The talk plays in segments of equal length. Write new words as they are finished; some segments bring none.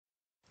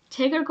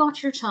Tigger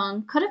Got Your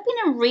Tongue could have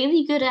been a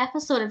really good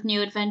episode of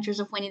New Adventures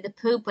of Winnie the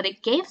Pooh, but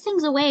it gave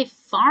things away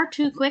far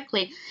too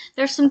quickly.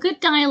 There's some good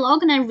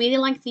dialogue, and I really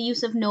liked the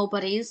use of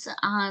nobodies,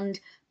 and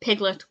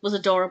Piglet was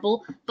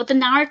adorable, but the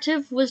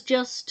narrative was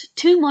just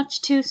too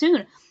much too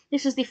soon.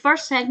 This is the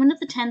first segment of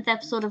the 10th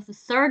episode of the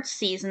 3rd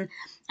season,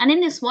 and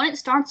in this one it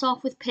starts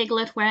off with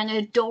Piglet wearing an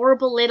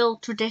adorable little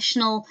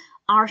traditional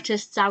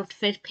artist's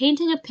outfit,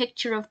 painting a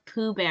picture of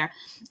Pooh Bear,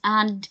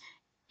 and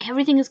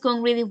everything is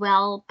going really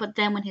well, but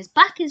then when his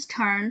back is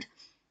turned,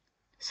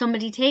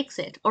 somebody takes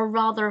it, or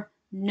rather,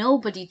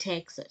 nobody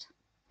takes it,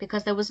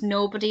 because there was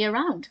nobody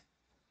around.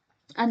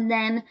 And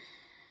then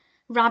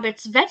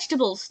Rabbit's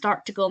vegetables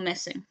start to go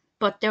missing,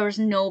 but there was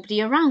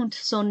nobody around,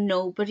 so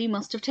nobody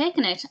must have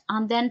taken it.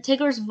 And then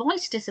Tigger's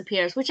voice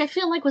disappears, which I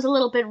feel like was a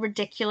little bit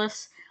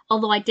ridiculous,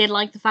 although I did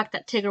like the fact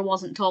that Tigger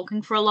wasn't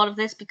talking for a lot of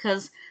this,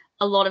 because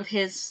a lot of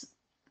his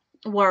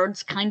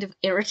words kind of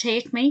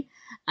irritate me,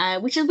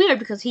 which is weird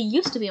because he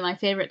used to be my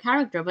favourite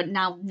character, but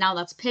now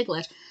that's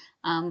Piglet.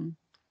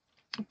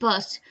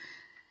 But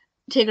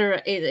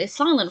Tigger is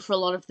silent for a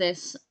lot of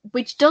this,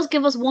 which does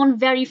give us one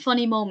very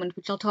funny moment,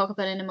 which I'll talk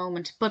about in a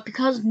moment. But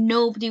because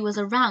nobody was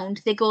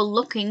around, they go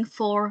looking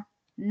for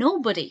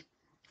nobody,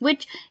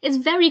 which is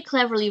very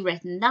cleverly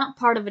written. That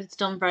part of it's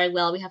done very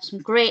well. We have some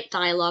great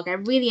dialogue. I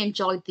really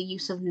enjoyed the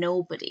use of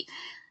nobody.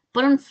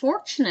 But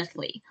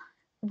unfortunately,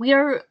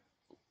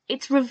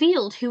 it's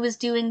revealed who is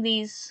doing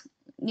these,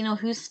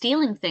 who's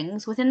stealing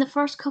things within the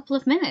first couple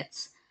of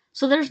minutes.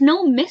 So there's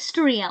no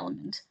mystery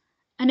element.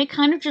 And it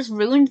kind of just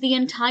ruined the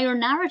entire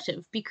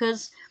narrative,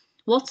 because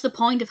what's the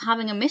point of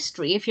having a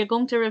mystery if you're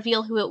going to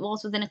reveal who it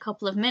was within a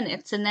couple of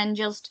minutes and then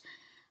just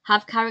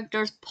have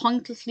characters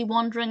pointlessly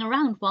wandering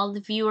around while the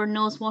viewer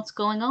knows what's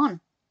going on?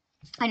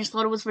 I just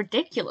thought it was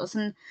ridiculous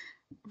and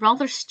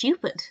rather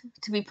stupid,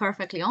 to be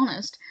perfectly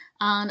honest,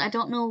 and I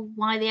don't know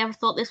why they ever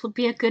thought this would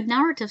be a good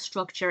narrative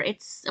structure.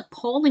 It's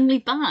appallingly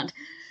bad.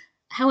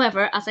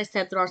 However, as I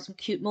said, there are some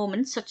cute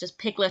moments, such as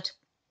Piglet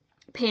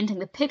painting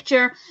the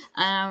picture.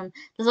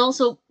 There's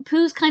also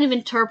Pooh's kind of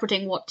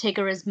interpreting what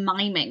Tigger is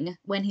miming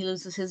when he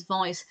loses his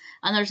voice,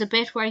 and there's a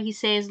bit where he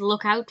says,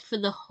 "Look out for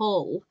the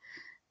hole,"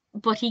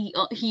 but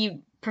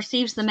he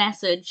perceives the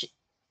message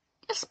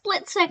a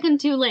split second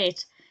too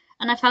late.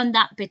 And I found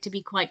that bit to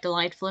be quite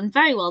delightful and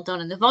very well done,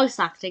 and the voice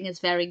acting is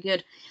very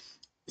good.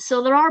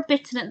 So there are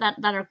bits in it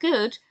that are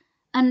good,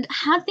 and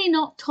had they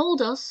not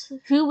told us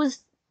who was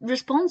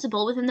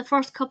responsible within the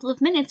first couple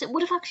of minutes, it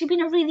would have actually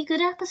been a really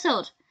good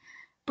episode.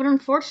 But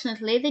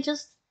unfortunately, they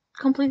just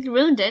completely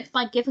ruined it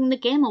by giving the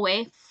game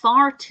away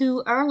far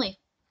too early.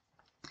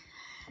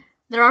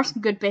 There are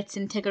some good bits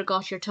in Tigger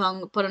Got Your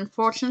Tongue, but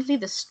unfortunately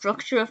the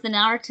structure of the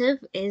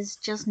narrative is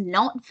just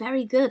not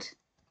very good.